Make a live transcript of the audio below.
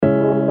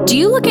Do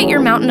you look at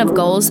your mountain of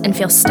goals and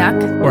feel stuck?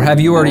 Or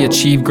have you already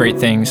achieved great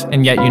things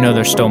and yet you know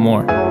there's still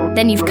more?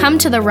 Then you've come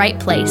to the right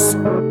place.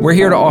 We're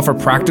here to offer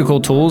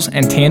practical tools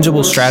and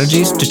tangible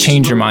strategies to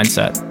change your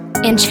mindset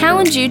and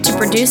challenge you to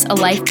produce a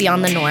life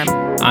beyond the norm.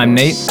 I'm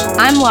Nate.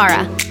 I'm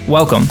Laura.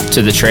 Welcome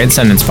to the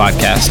Transcendence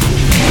Podcast.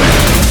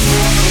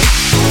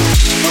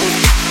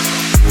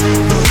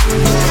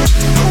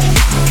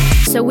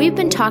 So we've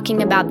been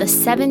talking about the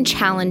 7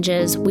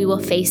 challenges we will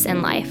face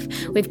in life.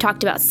 We've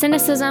talked about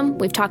cynicism,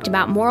 we've talked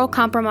about moral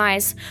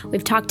compromise,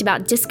 we've talked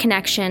about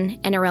disconnection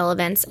and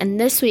irrelevance, and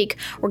this week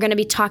we're going to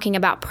be talking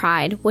about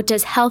pride. What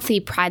does healthy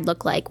pride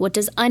look like? What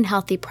does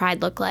unhealthy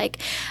pride look like?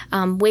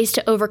 Ways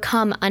to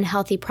overcome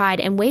unhealthy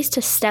pride and ways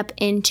to step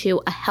into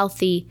a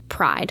healthy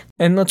pride.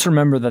 And let's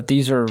remember that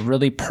these are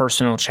really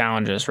personal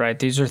challenges, right?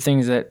 These are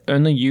things that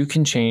only you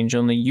can change,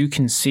 only you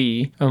can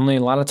see, only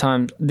a lot of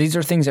times, these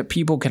are things that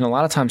people can a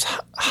lot of times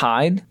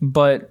hide,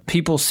 but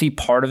people see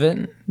part of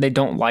it. They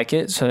don't like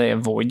it, so they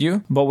avoid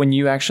you. But when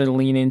you actually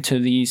lean into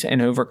these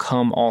and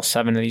overcome all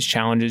 7 of these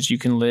challenges, you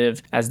can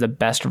live as the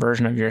best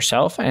version of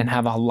yourself and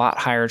have a lot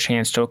higher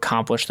chance to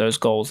accomplish those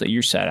goals that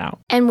you set out.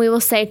 And we will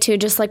say too,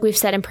 just like we've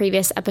said in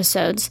previous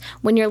episodes,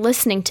 when you're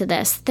listening to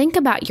this, think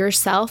about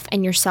yourself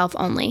and yourself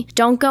only.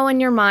 Don't go in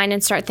your mind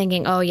and start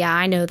thinking, oh yeah,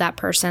 I know that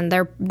person.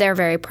 They're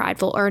very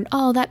prideful, or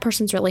oh, that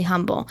person's really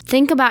humble.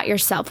 Think about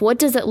yourself. What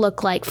does it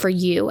look like for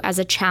you as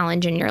a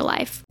challenge in your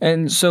life?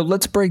 And so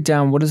let's break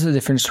down what is the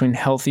difference between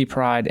healthy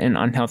pride and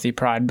unhealthy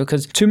pride,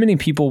 because too many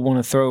people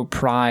want to throw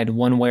pride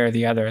one way or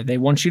the other. They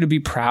want you to be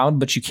proud,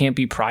 but you can't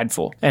be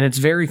prideful. And it's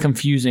very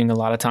confusing a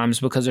lot of times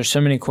because there's so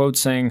many quotes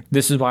saying,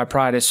 this is why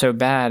pride is so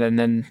bad. And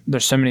then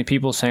there's so many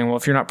people saying, well,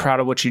 if you're not proud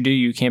of what you do,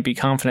 you can't be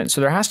confident. So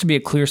there has to be a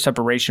clear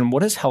separation.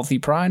 What is healthy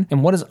pride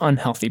and what is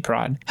unhealthy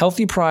pride?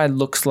 Healthy pride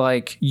looks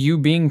like you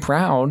being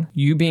proud,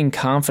 you being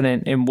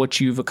confident in what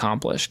you've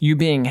accomplished, you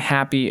being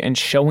happy and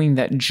showing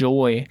that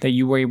joy that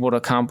you were able to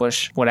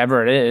accomplish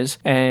whatever it is,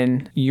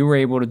 and you were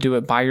able to do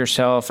it by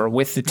yourself or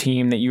with the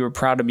team, that you were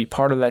proud to be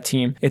part of that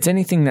team. It's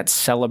anything that's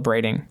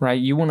celebrating, right?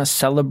 You want to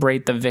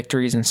celebrate the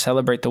victories and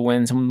celebrate the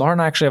wins. And Laura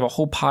and I actually have a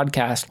whole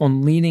podcast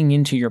on leaning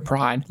into your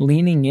pride,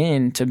 leaning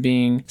into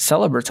being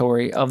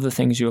celebratory of the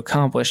things you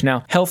accomplish.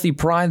 Now, healthy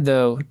pride,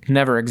 though,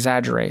 never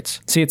exaggerates.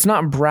 See, it's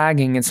not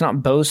bragging, it's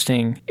not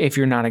boasting if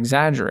you're not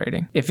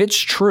exaggerating. If it's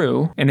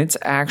true and it's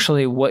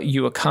actually what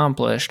you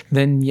accomplished,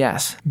 then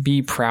yes,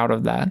 be proud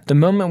of that. The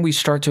moment we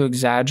start to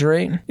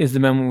exaggerate is the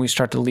moment we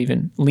start to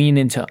lean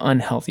into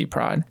unhealthy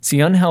pride. See,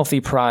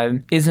 unhealthy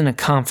pride isn't a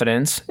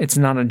confidence. It's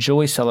not a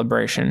joy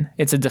celebration.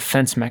 It's a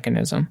defense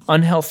mechanism.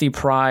 Unhealthy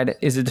pride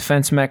is a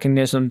defense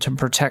mechanism to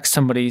protect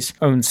somebody's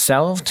own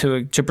self,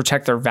 to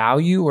protect their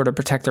value or to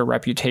protect their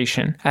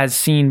reputation as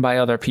seen by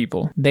other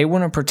people. They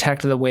want to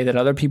protect the way that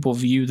other people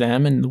view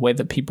them and the way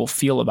that people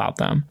feel about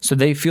them. So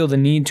they feel the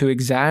need to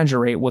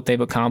exaggerate what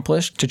they've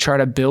accomplished to try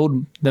to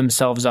build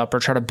themselves up or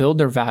try to build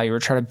their value or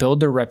try to build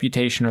their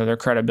reputation or their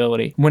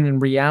credibility. When in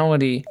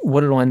reality,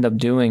 what it'll end up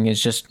doing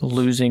is just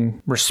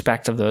losing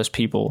respect of those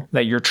people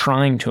that you're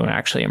trying to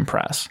actually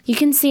impress. You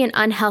can see an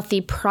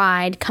unhealthy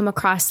pride come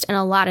across in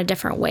a lot of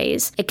different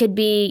ways. It could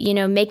be,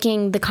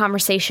 making the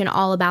conversation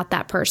all about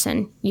that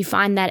person. You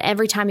find that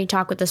every time you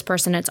talk with this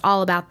person, it's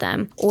all about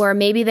them. Or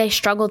maybe they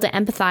struggle to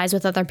empathize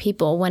with other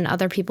people when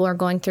other people are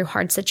going through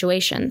hard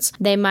situations.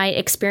 They might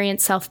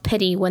experience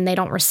self-pity when they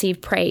don't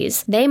receive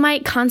praise. They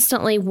might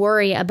constantly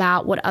worry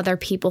about what other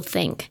people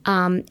think.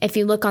 If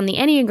you look on the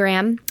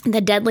Enneagram,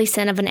 the deadly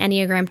sin of an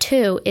Enneagram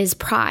 2 is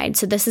pride.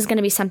 So this is going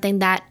to be something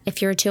that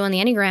if you're a 2 on the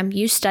Enneagram,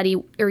 you study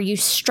or you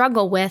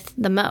struggle with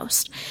the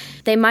most.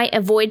 They might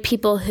avoid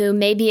people who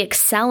may be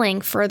excelling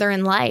further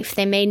in life.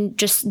 They may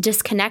just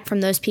disconnect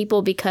from those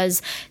people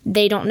because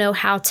they don't know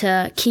how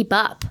to keep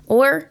up.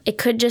 Or it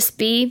could just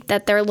be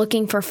that they're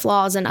looking for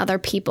flaws in other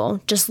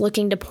people, just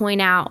looking to point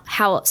out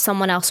how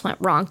someone else went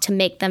wrong to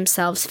make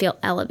themselves feel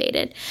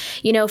elevated.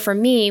 For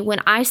me, when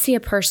I see a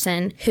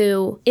person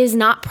who is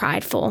not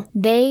prideful,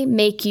 they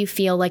make you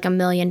feel like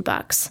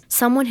 $1,000,000.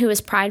 Someone who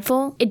is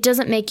prideful, it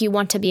doesn't make you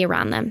want to be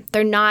around them.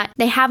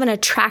 They have an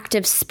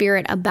attractive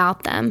spirit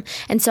about them.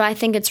 And so I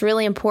think it's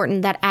really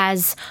important that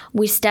as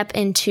we step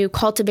into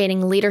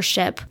cultivating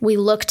leadership, we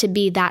look to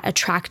be that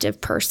attractive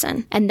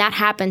person. And that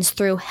happens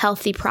through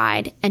healthy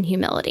pride and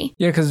humility.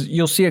 Yeah, because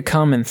you'll see a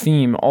common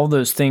theme. All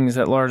those things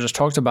that Laura just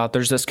talked about,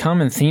 there's this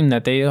common theme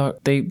that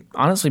they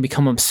honestly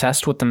become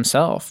obsessed with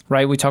themselves,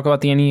 right? We talk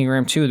about the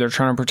Enneagram 2. They're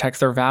trying to protect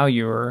their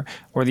value or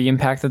the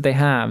impact that they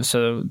have.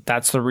 So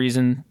that's the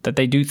reason that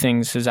they do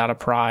things, is out of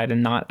pride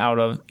and not out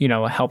of,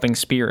 a helping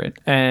spirit.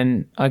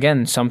 And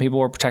again, some people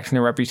are protecting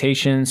their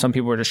reputation. Some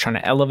people are just trying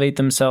to elevate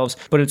themselves,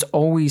 but it's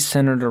always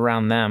centered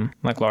around them,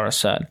 like Laura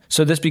said.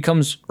 So this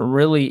becomes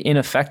really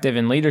ineffective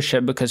in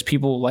leadership because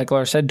people, like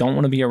Laura said, don't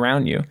want to be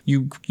around you.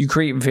 You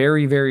create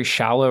very, very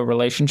shallow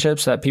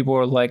relationships that people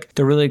are like,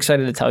 they're really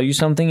excited to tell you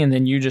something, and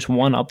then you just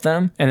one up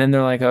them. And then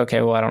they're like,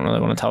 okay, well, I don't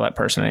really want to tell that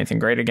person anything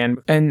great again.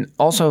 And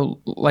also,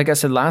 like I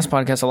said last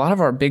podcast, a lot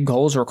of our big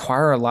goals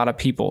require a lot of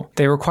people.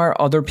 They require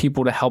other people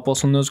people to help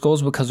us on those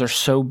goals because they're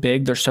so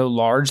big, they're so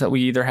large that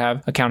we either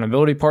have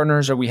accountability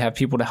partners or we have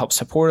people to help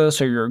support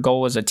us, or your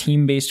goal is a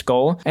team-based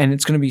goal. And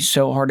it's going to be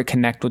so hard to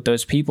connect with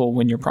those people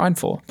when you're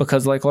prideful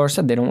because, like Laura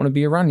said, they don't want to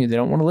be around you. They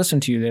don't want to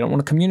listen to you. They don't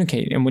want to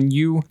communicate. And when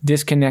you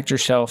disconnect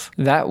yourself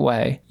that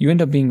way, you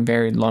end up being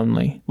very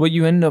lonely. What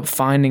you end up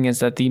finding is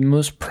that the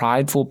most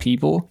prideful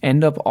people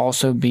end up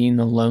also being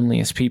the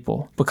loneliest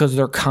people because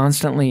they're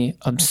constantly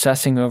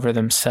obsessing over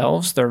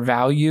themselves, their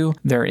value,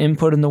 their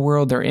input in the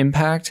world, their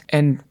impact.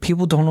 And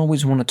people don't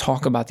always want to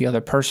talk about the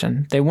other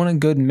person. They want a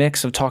good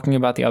mix of talking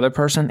about the other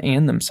person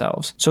and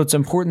themselves. So it's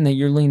important that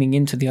you're leaning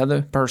into the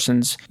other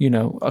person's,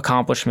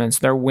 accomplishments,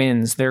 their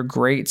wins, their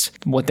greats,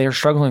 what they're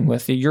struggling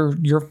with.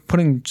 You're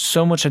putting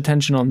so much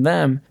attention on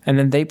them, and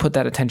then they put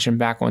that attention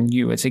back on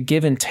you. It's a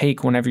give and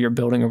take whenever you're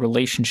building a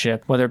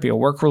relationship, whether it be a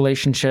work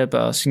relationship,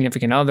 a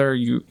significant other,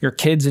 your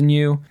kids and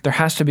you. There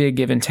has to be a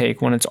give and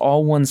take. When it's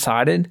all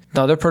one-sided,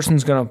 the other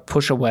person's going to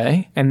push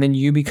away, and then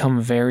you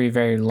become very,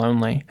 very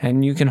lonely.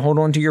 And you can hold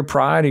on to your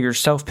pride or your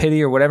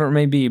self-pity or whatever it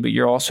may be, but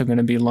you're also going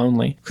to be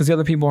lonely because the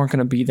other people aren't going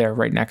to be there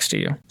right next to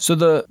you. So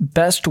the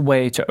best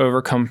way to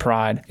overcome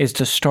pride is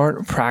to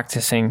start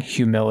practicing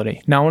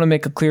humility. Now, I want to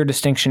make a clear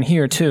distinction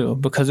here too,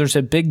 because there's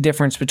a big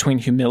difference between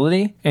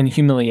humility and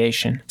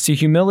humiliation. See,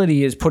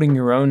 humility is putting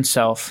your own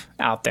self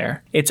out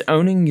there. It's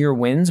owning your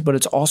wins, but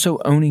it's also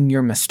owning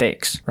your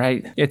mistakes,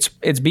 right? It's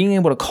being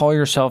able to call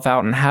yourself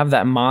out and have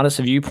that modest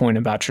viewpoint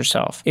about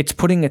yourself. It's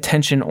putting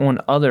attention on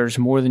others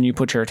more than you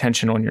put your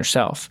attention on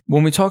yourself.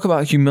 When we talk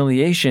about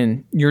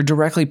humiliation, you're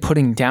directly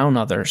putting down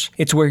others.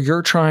 It's where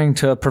you're trying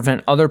to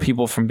prevent other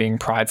people from being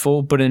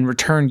prideful, but in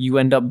return, you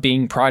end up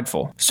being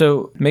prideful.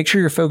 So make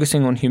sure you're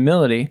focusing on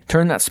humility,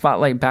 turn that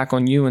spotlight back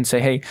on you and say,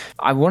 hey,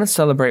 I want to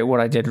celebrate what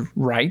I did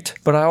right,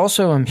 but I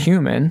also am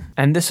human,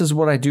 and this is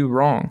what I do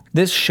wrong.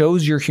 This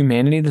shows your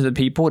humanity to the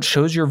people. It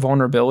shows your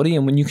vulnerability,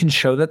 and when you can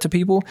show that to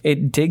people,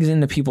 it digs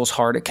into people's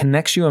heart. It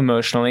connects you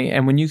emotionally,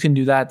 and when you can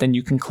do that, then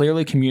you can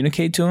clearly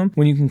communicate to them.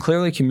 When you can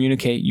clearly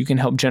communicate, you can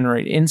help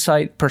generate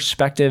insight,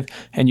 perspective,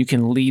 and you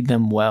can lead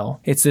them well.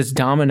 It's this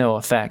domino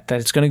effect that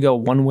it's going to go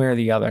one way or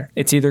the other.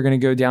 It's either going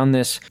to go down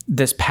this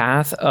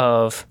path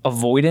of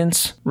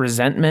avoidance,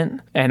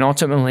 resentment, and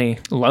ultimately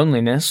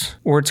loneliness,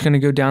 or it's going to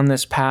go down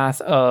this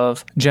path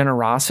of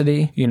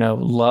generosity,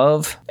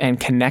 love and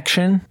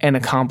connection and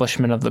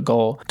accomplishment of the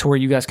goal to where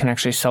you guys can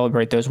actually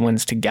celebrate those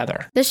wins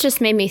together. This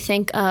just made me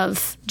think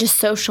of just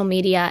social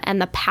media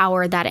and the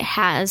power that it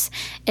has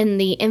in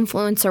the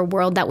influencer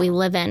world that we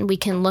live in. We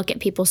can look at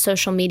people's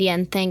social media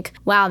and think,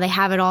 wow, they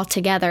have it all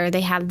together.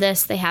 They have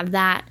this, they have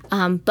that.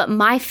 But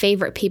my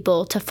favorite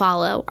people to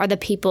follow are the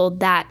people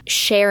that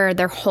share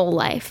their whole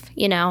life.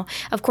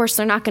 Of course,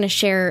 they're not going to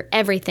share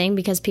everything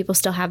because people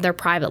still have their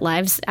private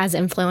lives as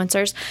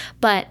influencers,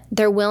 but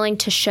they're willing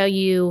to show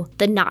you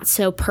the not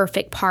so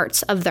perfect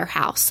parts of their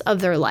house,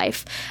 of their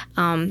life.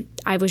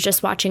 I was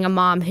just watching a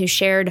mom who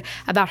shared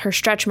about her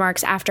stretch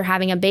marks after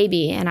having a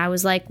baby. And I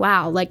was like,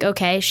 wow,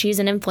 okay, she's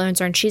an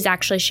influencer and she's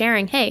actually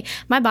sharing, hey,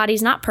 my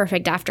body's not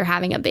perfect after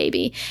having a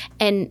baby.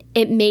 And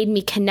it made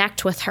me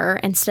connect with her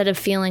instead of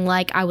feeling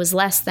like I was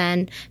less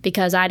than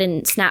because I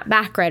didn't snap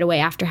back right away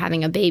after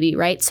having a baby,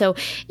 right? So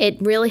it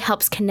really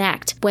helps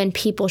connect when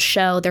people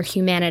show their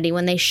humanity,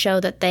 when they show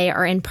that they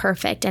are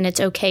imperfect and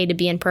it's okay to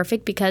be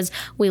imperfect because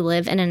we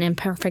live in an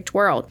imperfect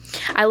world.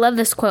 I love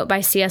this quote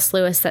by C.S.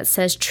 Lewis that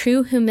says,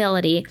 true humility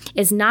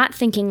is not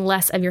thinking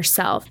less of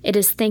yourself. It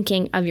is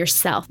thinking of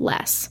yourself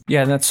less.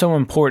 Yeah, that's so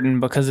important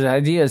because the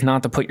idea is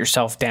not to put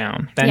yourself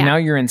down. And now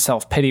you're in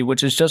self-pity,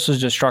 which is just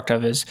as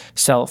destructive as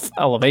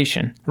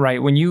self-elevation,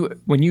 right? When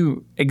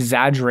you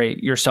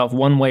exaggerate yourself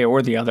one way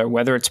or the other,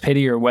 whether it's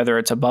pity or whether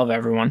it's above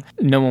everyone,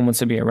 no one wants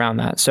to be around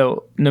that.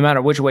 So no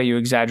matter which way you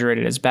exaggerate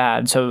it is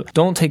bad. So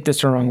don't take this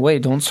the wrong way.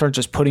 Don't start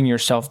just putting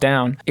yourself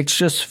down. It's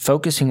just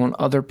focusing on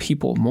other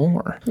people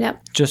more.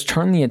 Yep. Just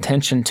turn the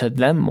attention to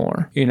them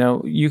more.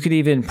 You could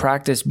even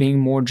practice being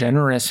more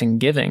generous and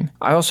giving.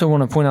 I also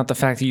want to point out the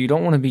fact that you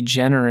don't want to be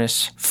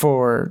generous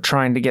for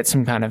trying to get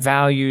some kind of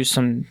value,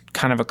 some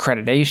kind of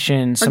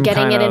accreditation, or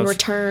getting it in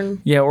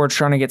return. Yeah, or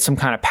trying to get some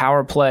kind of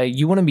power play.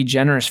 You want to be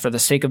generous for the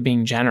sake of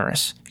being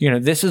generous.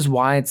 This is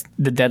why it's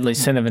the deadly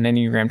sin of an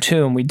Enneagram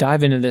 2, and we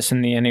dive into this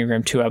in the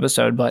Enneagram 2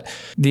 episode, but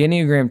the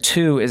Enneagram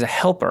 2 is a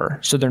helper,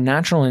 so their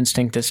natural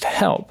instinct is to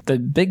help. The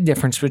big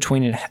difference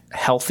between a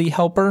healthy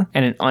helper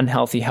and an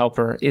unhealthy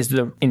helper is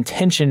the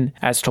intention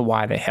as to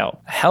why they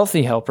help. A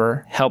healthy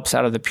helper helps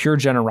out of the pure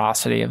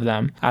generosity of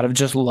them, out of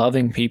just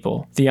loving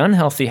people. The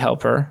unhealthy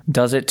helper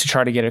does it to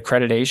try to get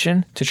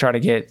accreditation, to try to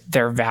get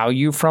their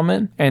value from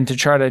it, and to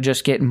try to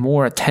just get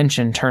more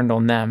attention turned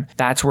on them.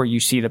 That's where you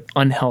see the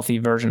unhealthy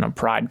version of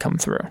pride come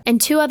through.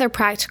 And two other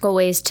practical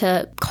ways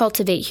to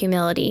cultivate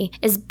humility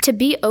is to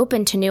be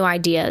open to new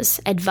ideas,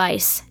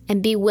 advice,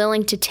 and be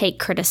willing to take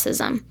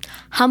criticism.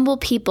 Humble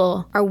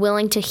people are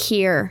willing to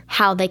hear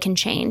how they can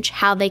change,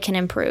 how they can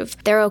improve.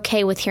 They're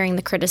okay with hearing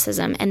the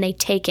criticism and they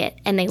take it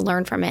and they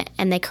learn from it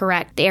and they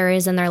correct the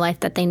areas in their life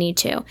that they need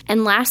to.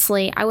 And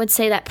lastly, I would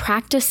say that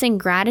practicing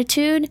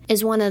gratitude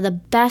is one of the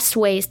best best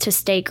ways to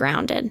stay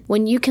grounded.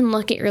 When you can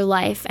look at your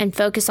life and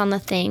focus on the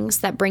things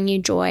that bring you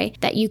joy,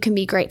 that you can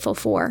be grateful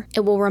for, it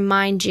will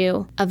remind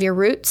you of your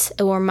roots.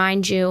 It will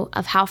remind you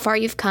of how far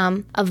you've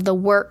come, of the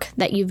work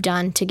that you've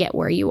done to get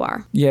where you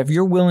are. Yeah, if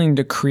you're willing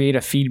to create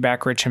a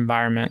feedback-rich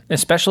environment,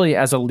 especially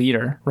as a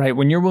leader, right?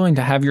 When you're willing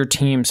to have your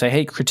team say,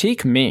 hey,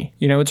 critique me.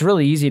 It's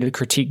really easy to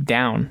critique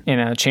down in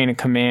a chain of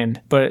command,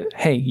 but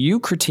hey,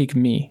 you critique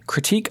me,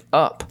 critique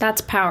up.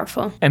 That's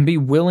powerful. And be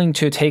willing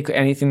to take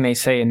anything they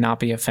say and not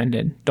be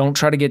offended. Don't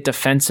try to get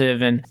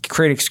defensive and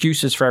create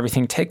excuses for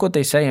everything. Take what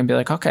they say and be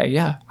like, okay,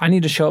 yeah, I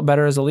need to show up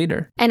better as a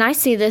leader. And I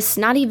see this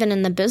not even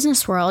in the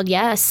business world.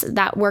 Yes,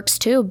 that works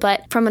too.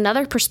 But from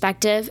another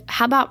perspective,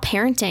 how about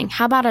parenting?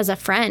 How about as a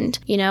friend?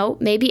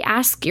 Maybe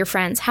ask your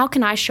friends, how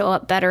can I show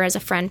up better as a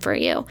friend for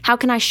you? How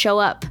can I show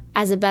up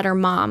as a better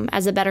mom,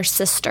 as a better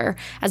sister,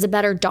 as a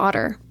better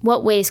daughter?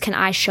 What ways can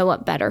I show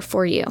up better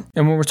for you?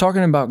 And when we're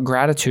talking about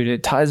gratitude,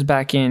 it ties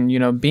back in,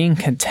 being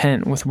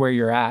content with where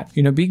you're at.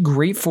 Be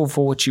grateful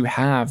for what you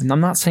have. And I'm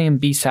not saying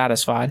be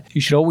satisfied.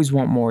 You should always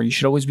want more. You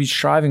should always be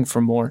striving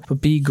for more,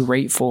 but be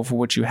grateful for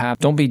what you have.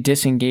 Don't be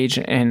disengaged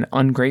and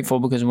ungrateful,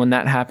 because when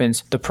that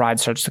happens, the pride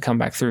starts to come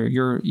back through.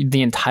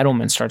 The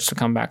entitlement starts to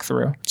come back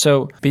through.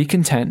 So be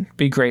content,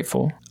 be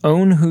grateful.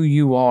 Own who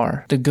you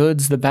are, the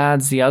goods, the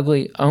bads, the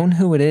ugly. Own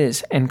who it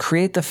is, and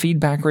create the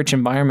feedback-rich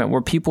environment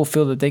where people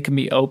feel that they can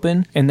be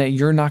open and that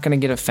you're not going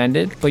to get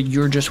offended, but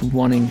you're just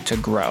wanting to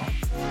grow.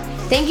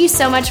 Thank you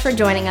so much for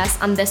joining us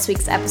on this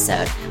week's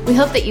episode. We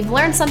hope that you've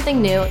learned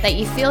something new, that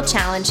you feel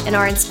challenged, and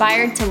are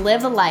inspired to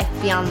live a life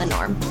beyond the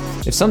norm.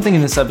 If something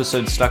in this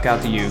episode stuck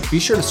out to you, be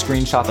sure to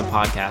screenshot the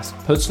podcast,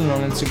 post it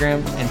on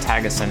Instagram, and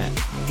tag us in it.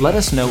 Let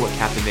us know what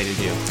captivated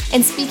you.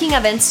 And speaking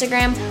of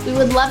Instagram, we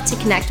would love to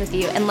connect with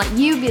you and let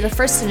you be the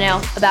first to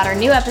know about our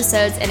new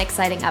episodes and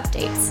exciting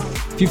updates.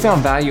 If you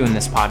found value in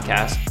this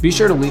podcast, be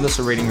sure to leave us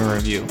a rating or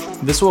review.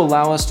 This will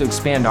allow us to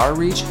expand our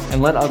reach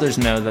and let others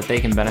know that they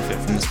can benefit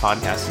from this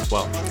podcast as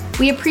well.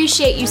 We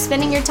appreciate you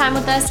spending your time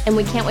with us, and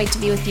we can't wait to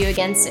be with you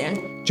again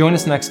soon. Join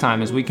us next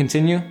time as we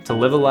continue to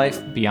live a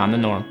life beyond the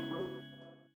norm.